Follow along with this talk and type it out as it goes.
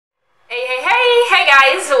Hey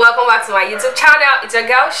guys, welcome back to my YouTube channel. It's your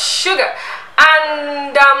girl Sugar,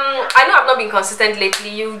 and I know I've not been consistent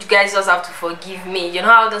lately. You guys just have to forgive me. You know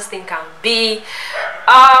how this thing can be.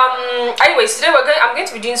 Anyways, today I'm going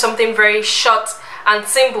to be doing something very short and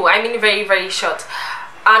simple. I mean very short.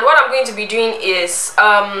 And what I'm going to be doing is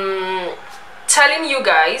telling you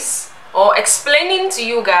guys or explaining to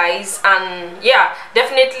you guys, and yeah,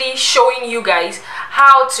 definitely showing you guys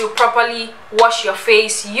how to properly wash your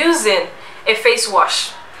face using a face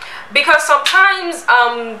wash. Because sometimes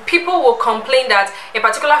people will complain that a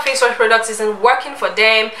particular face wash product isn't working for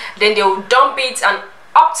them, then they will dump it and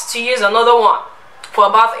opt to use another one for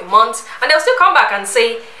about a month, and they'll still come back and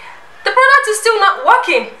say the product is still not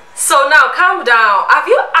working. So now calm down. Have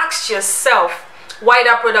you asked yourself why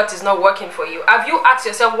that product is not working for you? Have you asked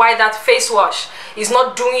yourself why that face wash is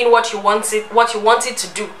not doing what you want it to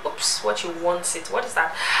do? Oops, what is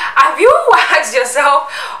that? Have you asked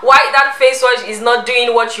yourself why that face wash is not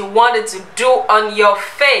doing what you wanted to do on your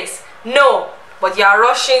face? No, but you are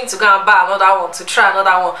rushing to go and buy another one, to try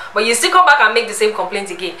another one, but you still come back and make the same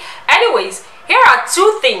complaint again. Anyways, here are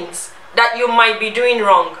two things that you might be doing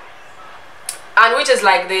wrong, and which is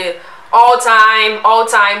like the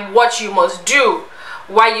all-time what you must do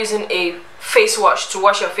while using a face wash to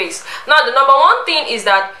wash your face. Now, the number one thing is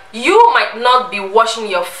that you might not be washing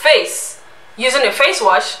your face using a face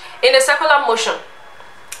wash in a circular motion.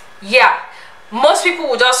 Yeah, most people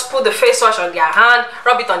will just put the face wash on their hand,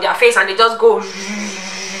 rub it on their face, and they just go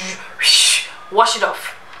wash it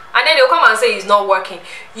off, and then they'll come and say it's not working.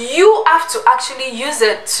 You have to actually use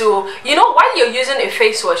it to, you know, while you're using a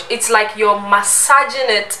face wash, it's like you're massaging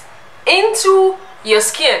it into your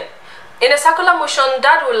skin in a circular motion.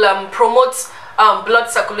 That will promote blood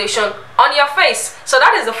circulation on your face. So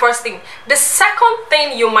that is the first thing. The second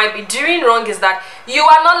thing you might be doing wrong is that you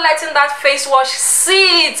are not letting that face wash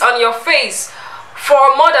sit on your face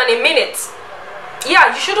for more than a minute.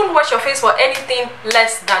 Yeah, you shouldn't wash your face for anything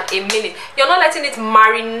less than a minute. You're not letting it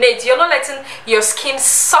marinate. You're not letting your skin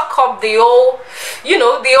suck up the whole, you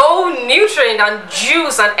know, the whole nutrient and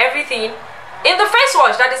juice and everything in the face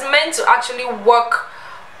wash that is meant to actually work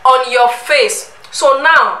on your face. So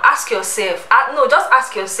now ask yourself, just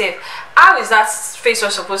ask yourself, how is that face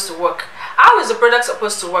wash supposed to work? How is the product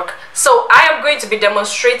supposed to work? So I am going to be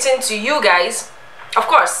demonstrating to you guys, of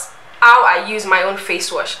course, how I use my own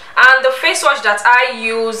face wash. And the face wash that I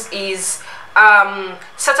use is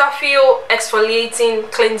Cetaphil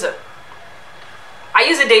exfoliating cleanser. I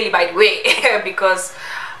use it daily, by the way, because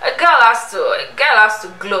a girl has to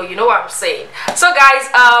glow, you know what I'm saying. So guys,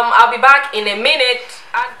 I'll be back in a minute.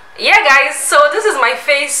 And yeah guys, so this is my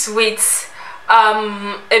face with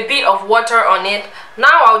a bit of water on it.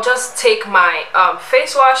 Now I'll just take my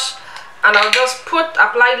face wash and I'll just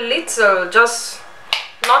apply little, just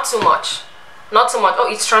not too much. Oh,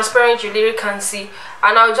 it's transparent, you really can't see.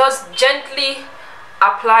 And I'll just gently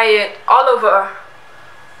apply it all over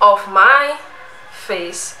of my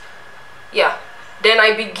face. Yeah, then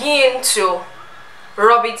I begin to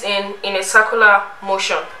rub it in a circular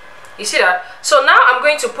motion. You see that? So now I'm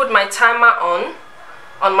going to put my timer on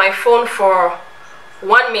my phone for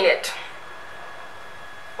 1 minute.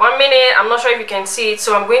 1 minute, I'm not sure if you can see it,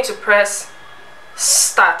 so I'm going to press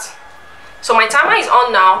start. So my timer is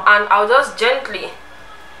on now, and I'll just gently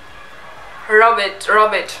rub it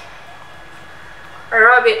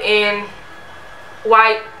in,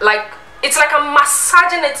 while it's like I'm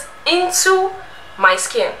massaging it into my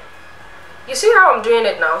skin. You see how I'm doing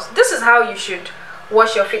it now? This is how you should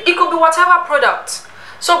wash your face. It could be whatever product.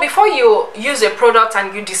 So before you use a product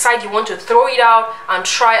and you decide you want to throw it out and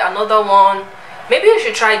try another one, maybe you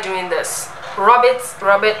should try doing this. Rub it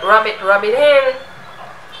in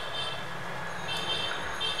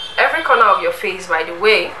every corner of your face, by the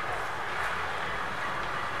way.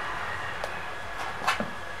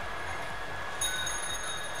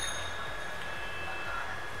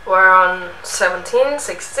 We're on 17,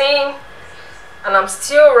 16, and I'm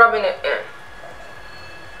still rubbing it in.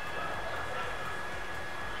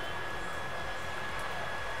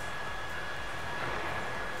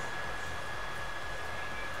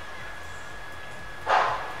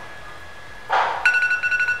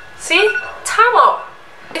 See? Time up.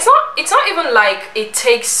 It's not even like it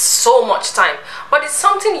takes so much time, but it's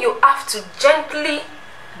something you have to gently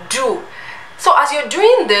do. So as you're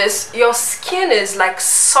doing this, your skin is like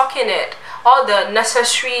sucking it, all the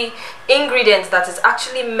necessary ingredients that is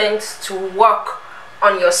actually meant to work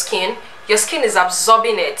on your skin. Your skin is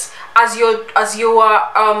absorbing it. As you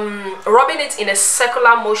are rubbing it in a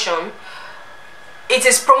circular motion, it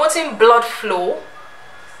is promoting blood flow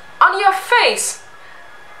on your face.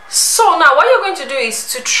 So now what you're going to do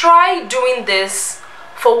is to try doing this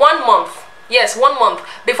for 1 month. Yes, 1 month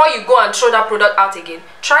before you go and throw that product out again.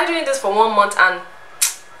 Try doing this for 1 month and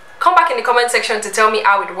come back in the comment section to tell me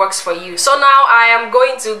how it works for you. So now I am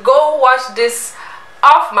going to go wash this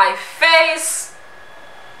off my face.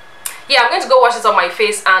 Yeah, I'm going to go wash this off my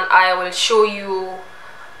face and I will show you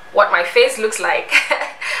what my face looks like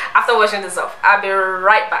after washing this off. I'll be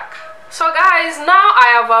right back. So guys, now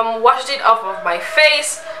I have washed it off of my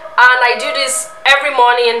face, and I do this every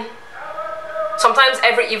morning, sometimes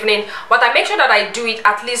every evening, but I make sure that I do it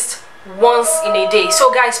at least once in a day.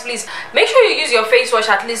 So guys, please make sure you use your face wash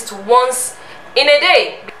at least once in a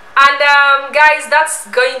day. And guys,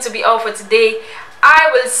 that's going to be all for today.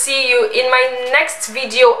 I will see you in my next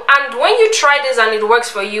video, and when you try this and it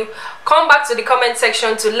works for you, come back to the comment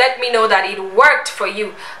section to let me know that it worked for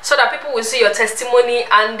you, so that people will see your testimony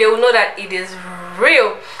and they will know that it is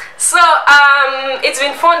real. So it's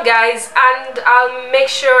been fun guys, and I'll make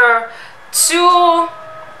sure to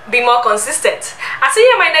be more consistent. I'll see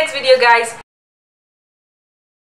you in my next video guys.